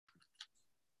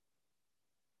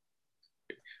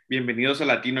Bienvenidos a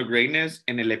Latino Greatness.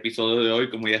 En el episodio de hoy,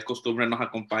 como ya es costumbre, nos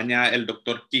acompaña el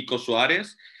doctor Kiko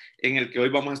Suárez, en el que hoy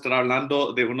vamos a estar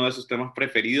hablando de uno de sus temas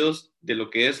preferidos, de lo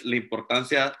que es la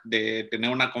importancia de tener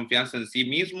una confianza en sí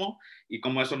mismo y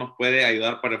cómo eso nos puede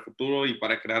ayudar para el futuro y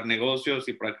para crear negocios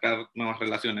y para crear nuevas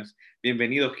relaciones.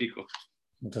 Bienvenido, Kiko.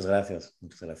 Muchas gracias,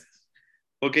 muchas gracias.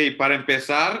 Ok, para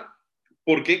empezar,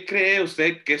 ¿por qué cree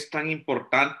usted que es tan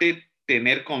importante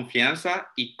tener confianza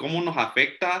y cómo nos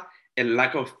afecta el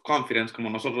lack of confidence, como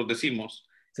nosotros decimos?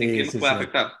 ¿En qué Sí, nos sí, puede sí.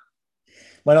 afectar?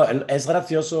 Bueno, es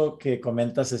gracioso que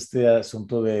comentas este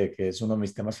asunto de que es uno de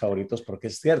mis temas favoritos porque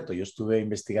es cierto, yo estuve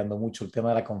investigando mucho el tema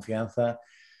de la confianza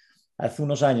hace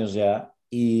unos años ya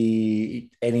y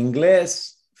en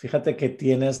inglés, fíjate que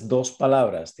tienes dos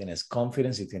palabras, tienes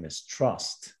confidence y tienes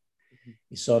trust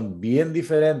y son bien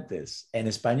diferentes. En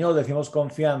español decimos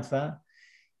confianza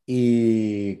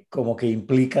y como que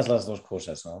implicas las dos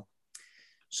cosas, ¿no?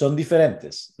 Son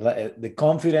diferentes. The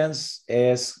confidence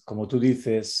es, como tú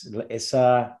dices,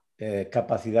 esa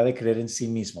capacidad de creer en sí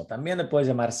mismo. También le puedes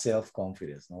llamar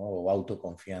self-confidence, ¿no? O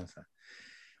autoconfianza.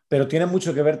 Pero tiene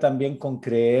mucho que ver también con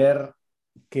creer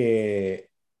que,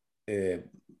 eh,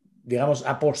 digamos,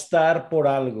 apostar por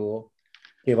algo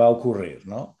que va a ocurrir,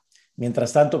 ¿no?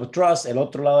 Mientras tanto, trust, el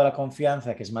otro lado de la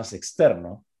confianza, que es más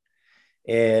externo,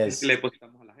 Es que le es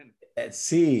depositamos a la gente.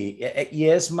 sí, y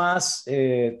es más,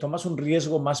 tomas un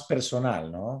riesgo más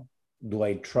personal, ¿no? Do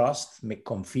I trust? ¿Me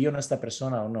confío en esta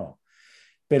persona o no?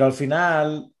 Pero al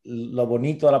final, lo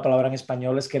bonito de la palabra en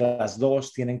español es que las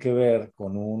dos tienen que ver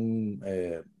con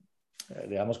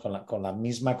digamos, con la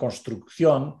misma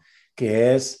construcción,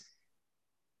 que es,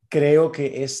 creo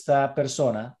que esta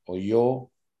persona, o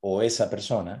yo, o esa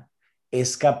persona,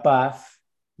 es capaz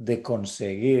de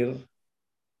conseguir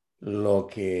lo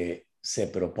que se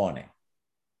propone.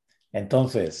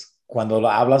 Entonces, cuando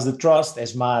hablas de trust,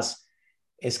 es más,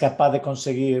 es capaz de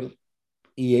conseguir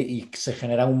y se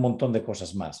generan un montón de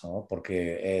cosas más, ¿no?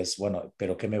 Porque es, bueno,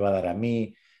 pero ¿qué me va a dar a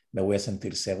mí? ¿Me voy a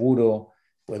sentir seguro?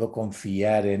 ¿Puedo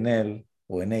confiar en él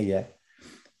o en ella?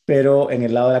 Pero en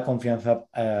el lado de la confianza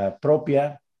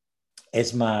propia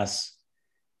es más,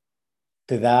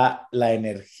 te da la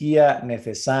energía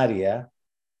necesaria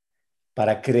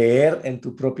para creer en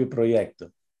tu propio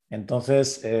proyecto.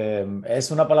 Entonces,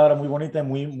 es una palabra muy bonita y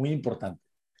muy, muy importante.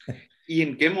 ¿Y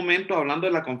en qué momento, hablando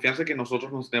de la confianza que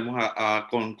nosotros nos tenemos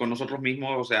con nosotros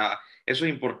mismos, o sea, eso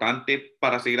es importante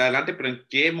para seguir adelante, pero en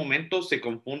qué momento se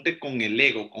confunde con el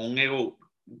ego, con un ego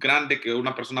grande que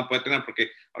una persona puede tener? Porque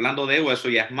hablando de ego, eso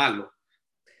ya es malo,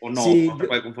 o no, Sí, no se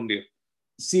puede confundir.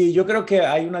 sí, yo creo que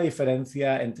hay una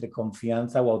diferencia entre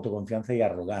confianza o autoconfianza y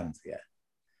arrogancia.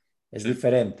 Es Sí.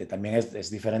 diferente, también es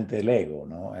diferente el ego,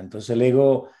 ¿no? Entonces el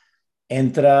ego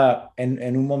entra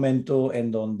en un momento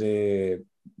en donde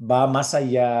va más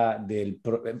allá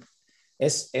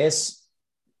es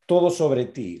todo sobre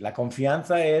ti. La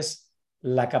confianza es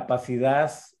la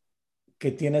capacidad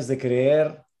que tienes de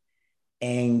creer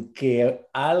en que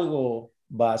algo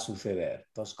va a suceder.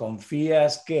 Entonces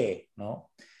confías que,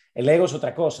 ¿no? El ego es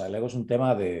otra cosa, el ego es un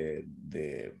tema de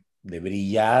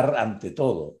brillar ante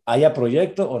todo, haya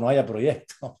proyecto o no haya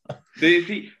proyecto. Sí,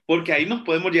 sí, porque ahí nos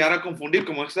podemos llegar a confundir,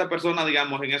 como esta persona,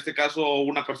 digamos, en este caso,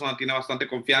 una persona tiene bastante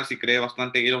confianza y cree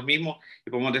bastante en ellos mismos, y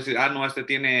podemos decir, ah, no,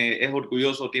 es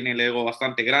orgulloso, tiene el ego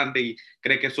bastante grande y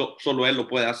cree que solo él lo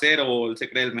puede hacer o él se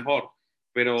cree el mejor,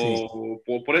 pero Sí,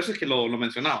 por eso es que lo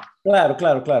mencionaba. claro,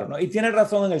 claro, claro, ¿no? Y tienes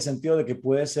razón en el sentido de que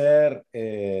puede ser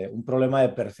un problema de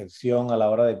percepción a la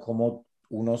hora de cómo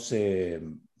uno se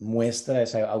muestra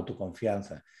esa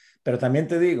autoconfianza. Pero también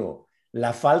te digo,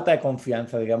 la falta de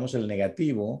confianza, digamos, el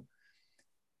negativo,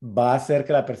 va a hacer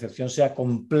que la percepción sea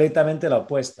completamente la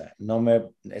opuesta.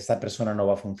 Esta persona no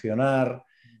va a funcionar.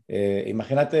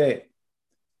 Imagínate,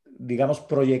 digamos,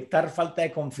 proyectar falta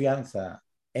de confianza.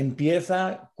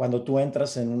 Empieza cuando tú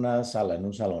entras en una sala, en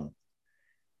un salón,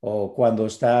 o cuando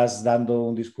estás dando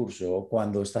un discurso, o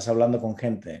cuando estás hablando con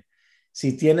gente.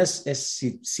 Si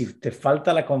te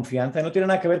falta la confianza, no tiene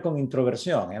nada que ver con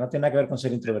introversión, no tiene nada que ver con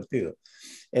ser introvertido.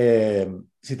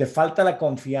 Si te falta la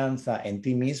confianza en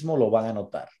ti mismo, lo van a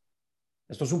notar.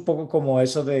 Esto es un poco como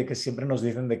eso de que siempre nos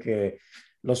dicen de que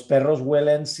los perros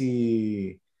huelen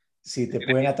si te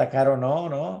pueden atacar o no,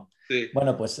 ¿no? Sí.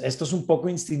 Bueno, pues esto es un poco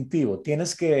instintivo.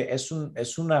 Es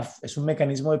un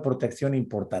mecanismo de protección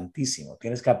importantísimo.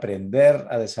 Tienes que aprender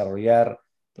a desarrollar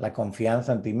la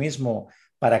confianza en ti mismo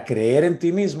para creer en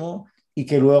ti mismo y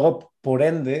que luego, por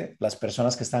ende, las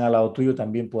personas que están al lado tuyo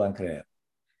también puedan creer.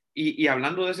 Y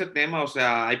hablando de ese tema, o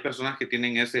sea, hay personas que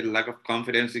tienen ese lack of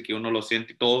confidence y que uno lo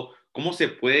siente y todo. ¿cómo se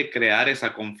puede crear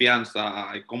esa confianza?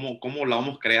 ¿Cómo la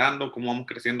vamos creando? ¿Cómo vamos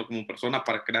creciendo como personas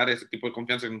para crear ese tipo de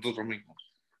confianza en nosotros mismos?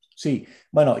 Sí,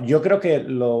 bueno, yo creo que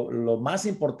lo más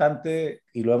importante,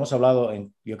 y lo hemos hablado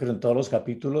yo creo en todos los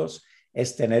capítulos,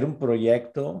 es tener un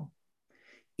proyecto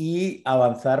y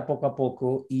avanzar poco a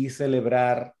poco y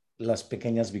celebrar las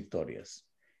pequeñas victorias.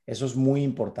 Eso es muy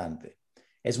importante.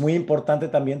 Es muy importante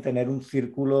también tener un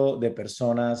círculo de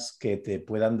personas que te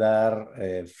puedan dar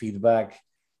feedback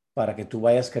para que tú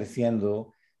vayas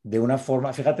creciendo de una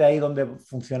forma. Fíjate ahí donde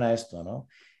funciona esto, ¿no?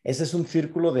 Ese es un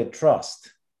círculo de trust,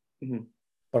 Ujú.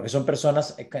 porque son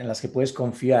personas en las que puedes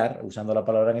confiar, usando la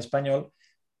palabra en español,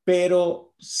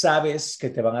 pero sabes que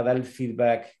te van a dar el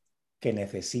feedback que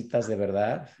necesitas de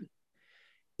verdad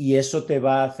y eso te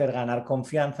va a hacer ganar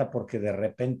confianza porque de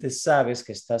repente sabes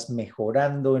que estás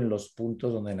mejorando en los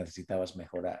puntos donde necesitabas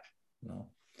mejorar,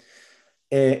 ¿no?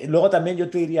 Luego también yo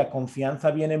te diría,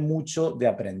 confianza viene mucho de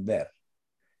aprender,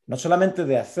 no solamente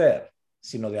de hacer,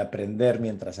 sino de aprender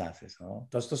mientras haces, ¿no?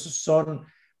 Entonces, estos son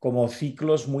como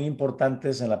ciclos muy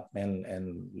importantes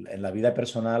en la vida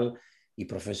personal y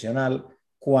profesional.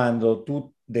 Cuando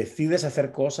tú decides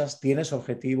hacer cosas, tienes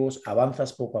objetivos,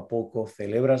 avanzas poco a poco,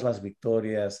 celebras las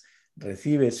victorias,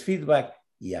 recibes feedback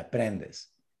y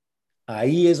aprendes.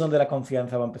 Ahí es donde la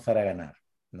confianza va a empezar a ganar,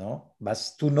 ¿no?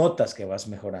 Tú notas que vas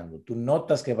mejorando, tú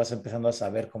notas que vas empezando a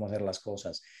saber cómo hacer las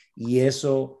cosas y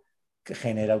eso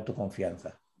genera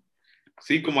autoconfianza.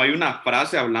 Sí, como hay una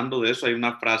frase hablando de eso, hay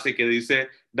una frase que dice,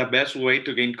 the best way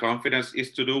to gain confidence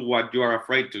is to do what you are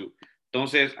afraid to.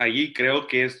 Entonces, allí creo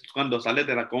que es cuando sales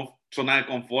de la zona de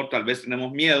confort, tal vez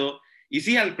tenemos miedo. Y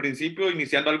sí, al principio,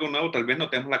 iniciando algo nuevo, tal vez no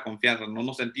tenemos la confianza, no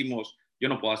nos sentimos, yo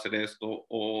no puedo hacer esto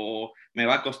o me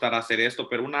va a costar hacer esto,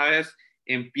 pero una vez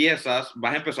empiezas,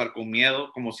 vas a empezar con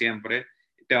miedo, como siempre,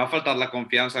 te va a faltar la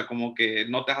confianza, como que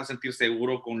no te vas a sentir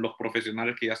seguro con los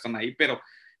profesionales que ya están ahí, pero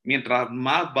mientras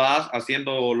más vas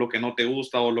haciendo lo que no te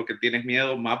gusta o lo que tienes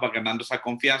miedo, más vas ganando esa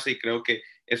confianza y creo que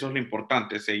eso es lo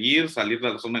importante, seguir, salir de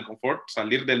la zona de confort,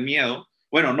 salir del miedo.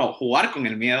 Bueno, no, jugar con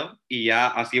el miedo y ya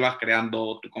así vas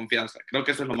creando tu confianza. Creo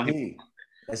que eso es lo más Sí,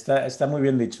 importante. está muy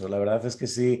bien dicho, la verdad es que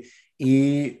sí.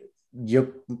 Y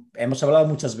hemos hablado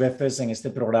muchas veces en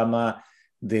este programa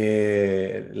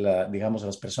de, digamos,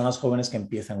 las personas jóvenes que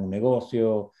empiezan un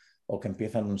negocio o que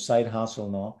empiezan un side hustle,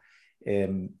 ¿no?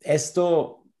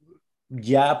 Esto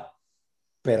ya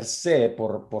per se,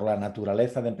 por la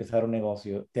naturaleza de empezar un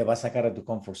negocio, te va a sacar de tu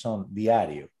comfort zone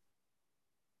diario,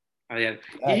 Y,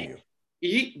 diario.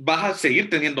 y vas a seguir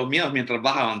teniendo miedo mientras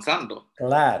vas avanzando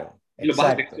Claro, y lo vas a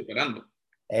seguir exacto. superando.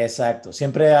 Exacto.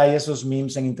 Siempre hay esos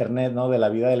memes en internet, ¿no? De la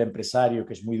vida del empresario,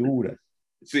 que es muy dura.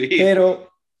 Sí, Pero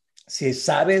si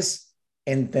sabes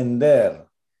entender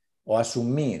o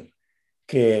asumir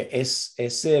que es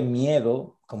ese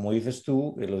miedo, como dices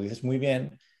tú, y lo dices muy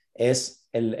bien, es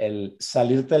el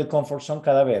salirte del comfort zone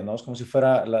cada vez, ¿no? Es como si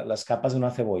fuera las capas de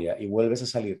una cebolla y vuelves a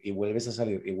salir y vuelves a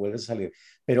salir y vuelves a salir.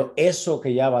 Pero eso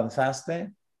que ya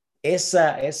avanzaste,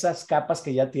 esas capas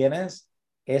que ya tienes,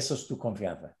 eso es tu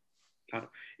confianza. claro.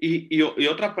 Y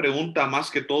otra pregunta, más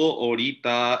que todo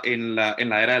ahorita en la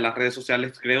era de las redes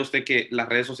sociales, ¿cree usted que las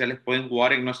redes sociales pueden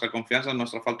jugar en nuestra confianza, en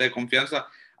nuestra falta de confianza,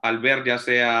 al ver ya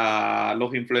sea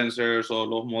los influencers o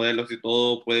los modelos y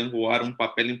todo, pueden jugar un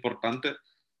papel importante?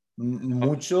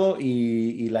 Mucho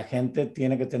y la gente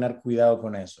tiene que tener cuidado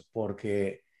con eso,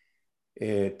 porque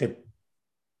eh, te,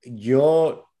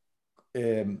 yo,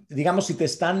 digamos, si te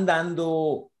están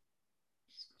dando,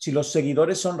 si los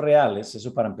seguidores son reales,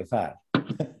 eso para empezar,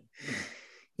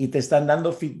 y te están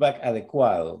dando feedback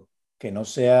adecuado, que no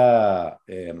sea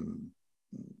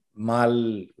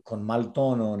con mal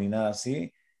tono ni nada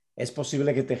así, es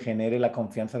posible que te genere la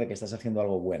confianza de que estás haciendo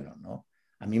algo bueno, ¿no?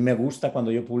 A mí me gusta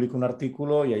cuando yo publico un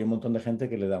artículo y hay un montón de gente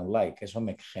que le da un like. Eso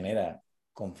me genera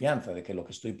confianza de que lo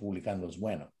que estoy publicando es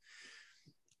bueno.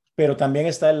 Pero también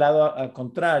está el lado al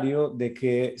contrario de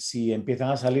que si empiezan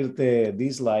a salirte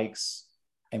dislikes,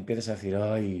 empiezas a decir,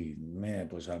 ay,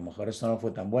 pues a lo mejor esto no fue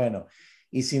tan bueno.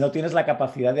 Y si no tienes la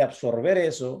capacidad de absorber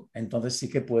eso, entonces sí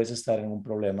que puedes estar en un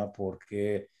problema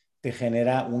porque te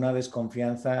genera una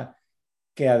desconfianza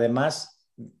que además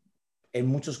en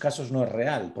muchos casos no es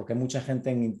real, porque hay mucha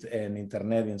gente en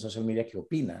Internet y en social media que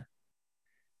opina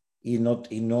y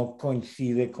no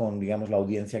coincide con, digamos, la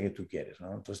audiencia que tú quieres,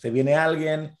 ¿no? Entonces te viene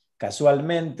alguien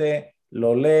casualmente,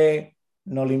 lo lee,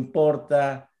 no le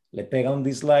importa, le pega un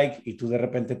dislike y tú de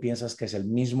repente piensas que es el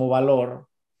mismo valor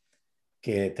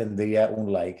que tendría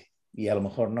un like y a lo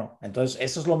mejor no. Entonces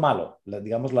eso es lo malo,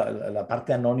 digamos, la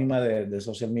parte anónima de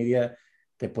social media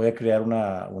te puede crear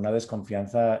una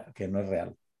desconfianza que no es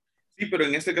real. Sí, pero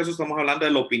en este caso estamos hablando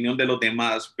de la opinión de los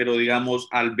demás, pero digamos,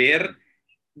 al ver,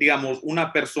 digamos,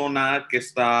 una persona que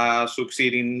está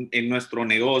succeeding en nuestro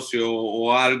negocio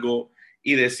o algo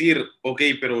y decir, ok,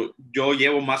 pero yo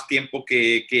llevo más tiempo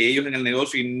que ellos en el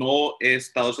negocio y no he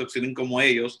estado succeeding como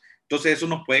ellos, entonces eso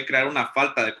nos puede crear una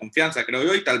falta de confianza, creo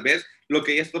yo, y tal vez lo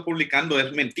que ella está publicando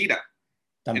es mentira.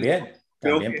 Entonces, También,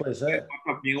 creo también que puede es ser.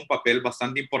 también un papel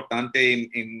bastante importante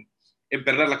en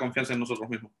perder la confianza en nosotros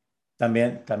mismos.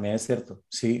 También, también es cierto,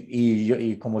 sí.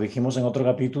 Y como dijimos en otro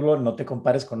capítulo, no te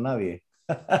compares con nadie.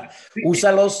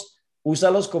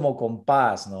 Úsalos como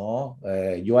compás, ¿no?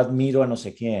 Yo admiro a no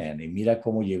sé quién y mira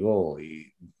cómo llegó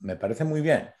y me parece muy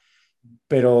bien.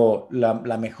 Pero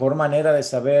la mejor manera de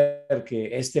saber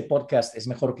que este podcast es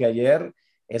mejor que ayer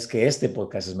es que este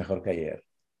podcast es mejor que ayer.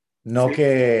 No Sí,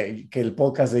 que el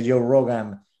podcast de Joe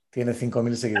Rogan tiene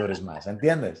 5.000 seguidores más,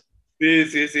 ¿entiendes? sí,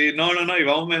 sí, sí, no, no, no, y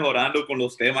vamos mejorando con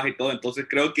los temas y todo, entonces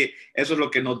creo que eso es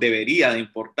lo que nos debería de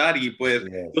importar y pues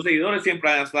Así los es. seguidores siempre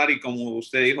van a estar y como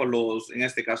usted dijo, en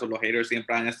este caso los haters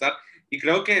siempre van a estar y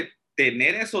creo que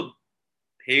tener esos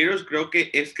haters creo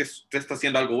que es que usted está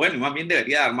haciendo algo bueno y más bien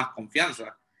debería dar más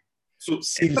confianza.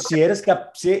 Si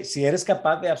eres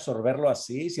capaz de absorberlo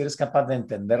así, si eres capaz de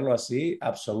entenderlo así,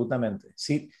 absolutamente.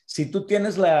 Si tú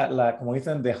tienes como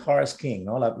dicen, the hard skin,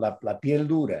 ¿no? La piel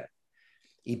dura,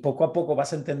 y poco a poco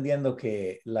vas entendiendo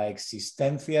que la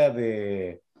existencia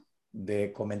de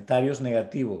comentarios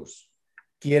negativos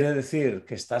quiere decir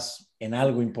que estás en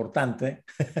algo importante,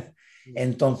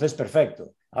 entonces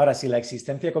perfecto. Ahora, si la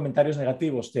existencia de comentarios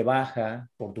negativos te baja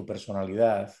por tu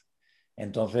personalidad,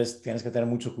 entonces tienes que tener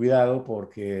mucho cuidado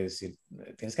porque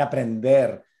tienes que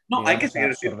aprender, No, hay que digamos, a seguir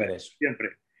absorber siempre, eso. siempre.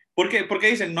 Porque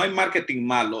dicen, no hay marketing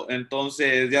malo.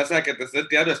 Entonces, ya sea que te estén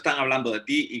tirando, están hablando de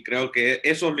ti y creo que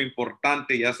eso es lo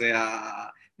importante, ya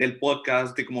sea del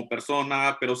podcast y como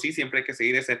persona, pero sí, siempre hay que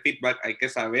seguir ese feedback, hay que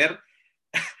saber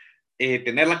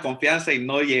tener la confianza y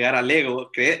no llegar al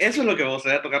ego, que eso es lo que me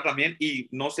gustaría tocar también y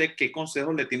no sé qué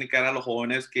consejos le tiene que dar a los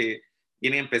jóvenes que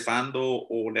vienen empezando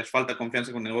o les falta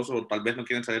confianza con el negocio o tal vez no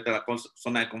quieren salir de la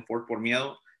zona de confort por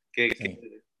miedo. ¿Qué,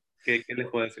 Sí. qué les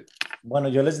puedo decir? Bueno,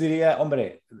 yo les diría,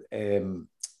 hombre,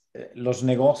 los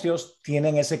negocios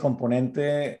tienen ese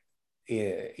componente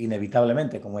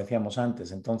inevitablemente, como decíamos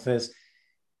antes. Entonces,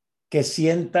 que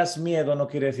sientas miedo no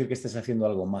quiere decir que estés haciendo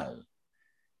algo mal.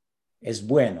 Es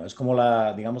bueno, es como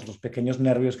digamos, los pequeños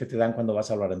nervios que te dan cuando vas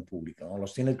a hablar en público, ¿no?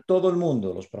 Los tiene todo el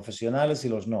mundo, los profesionales y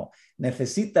los no.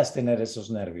 Necesitas tener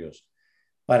esos nervios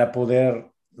para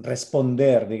poder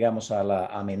responder, digamos, a la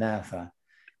amenaza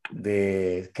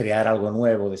de crear algo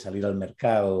nuevo, de salir al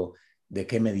mercado, de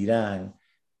qué me dirán.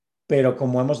 Pero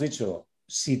como hemos dicho,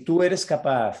 si tú eres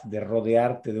capaz de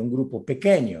rodearte de un grupo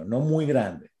pequeño, no muy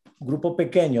grande, un grupo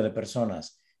pequeño de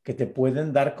personas que te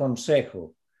pueden dar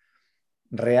consejo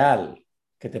real,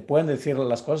 que te pueden decir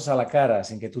las cosas a la cara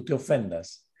sin que tú te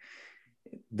ofendas,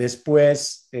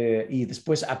 después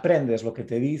aprendes lo que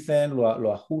te dicen,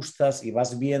 lo ajustas y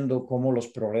vas viendo cómo los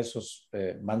progresos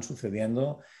van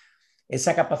sucediendo,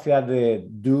 esa capacidad de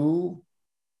do,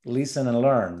 listen and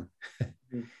learn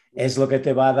es lo que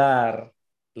te va a dar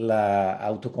la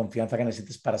autoconfianza que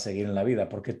necesites para seguir en la vida,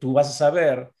 porque tú vas a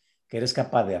saber que eres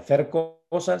capaz de hacer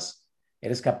cosas,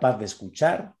 eres capaz de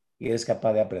escuchar y eres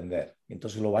capaz de aprender.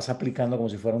 Entonces lo vas aplicando como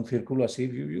si fuera un círculo así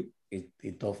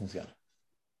y todo funciona.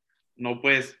 No,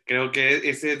 pues creo que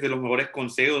ese es de los mejores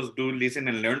consejos, do, listen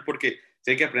and learn, porque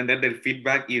sí hay que aprender del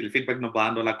feedback y el feedback nos va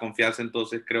dando la confianza,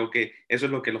 entonces creo que eso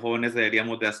es lo que los jóvenes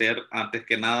deberíamos de hacer antes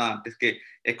que nada, antes que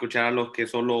escuchar a los que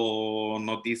solo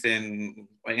nos dicen,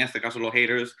 en este caso los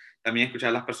haters, también escuchar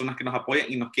a las personas que nos apoyan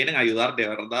y nos quieren ayudar de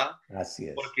verdad, Así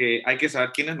es. porque hay que saber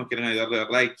quiénes nos quieren ayudar de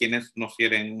verdad y quiénes nos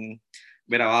quieren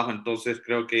ver abajo, entonces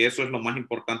creo que eso es lo más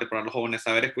importante para los jóvenes,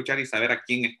 saber escuchar y saber a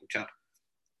quién escuchar.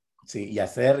 Sí, y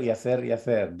hacer, y hacer, y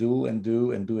hacer. Do and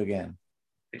do and do again.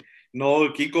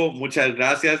 No, Kiko, muchas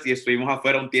gracias y estuvimos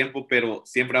afuera un tiempo, pero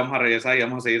siempre vamos a regresar y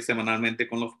vamos a seguir semanalmente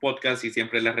con los podcasts y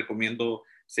siempre les recomiendo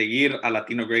seguir a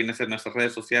Latino Greatness en nuestras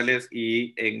redes sociales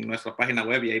y en nuestra página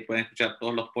web y ahí pueden escuchar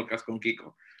todos los podcasts con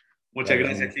Kiko. Ya Muchas ves,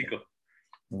 gracias, Kiko.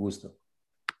 un gusto.